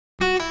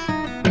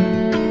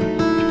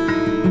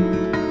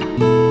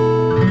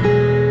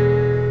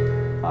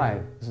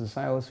is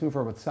Silas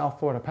Hoover with South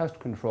Florida Pest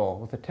Control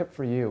with a tip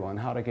for you on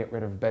how to get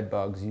rid of bed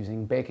bugs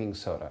using baking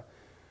soda.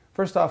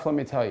 First off, let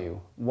me tell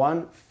you,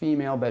 one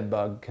female bed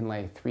bug can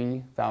lay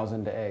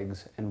 3,000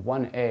 eggs, and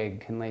one egg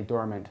can lay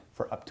dormant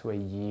for up to a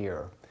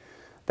year.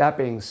 That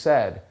being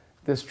said,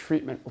 this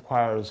treatment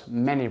requires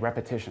many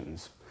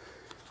repetitions.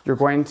 You're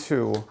going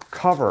to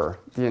cover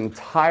the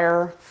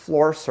entire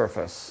floor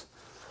surface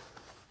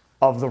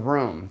of the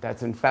room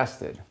that's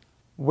infested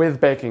with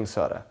baking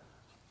soda.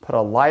 Put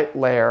a light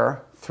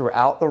layer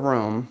throughout the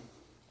room,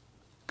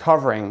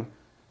 covering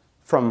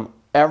from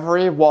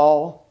every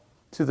wall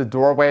to the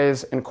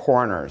doorways and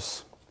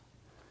corners.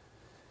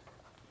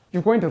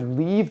 You're going to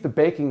leave the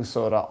baking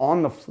soda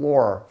on the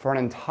floor for an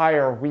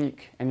entire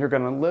week, and you're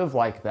going to live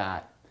like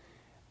that.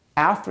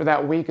 After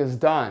that week is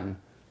done,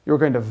 you're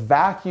going to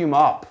vacuum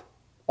up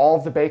all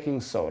of the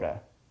baking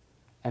soda,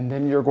 and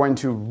then you're going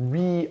to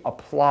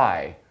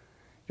reapply.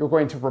 You're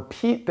going to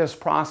repeat this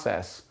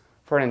process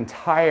for an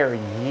entire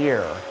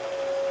year,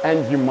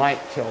 and you might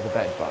kill the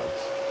bed bugs.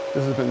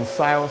 This has been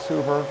Silas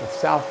Hoover with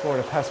South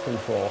Florida Pest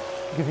Control,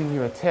 giving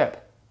you a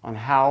tip on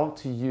how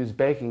to use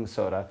baking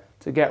soda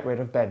to get rid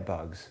of bed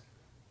bugs.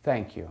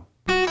 Thank you.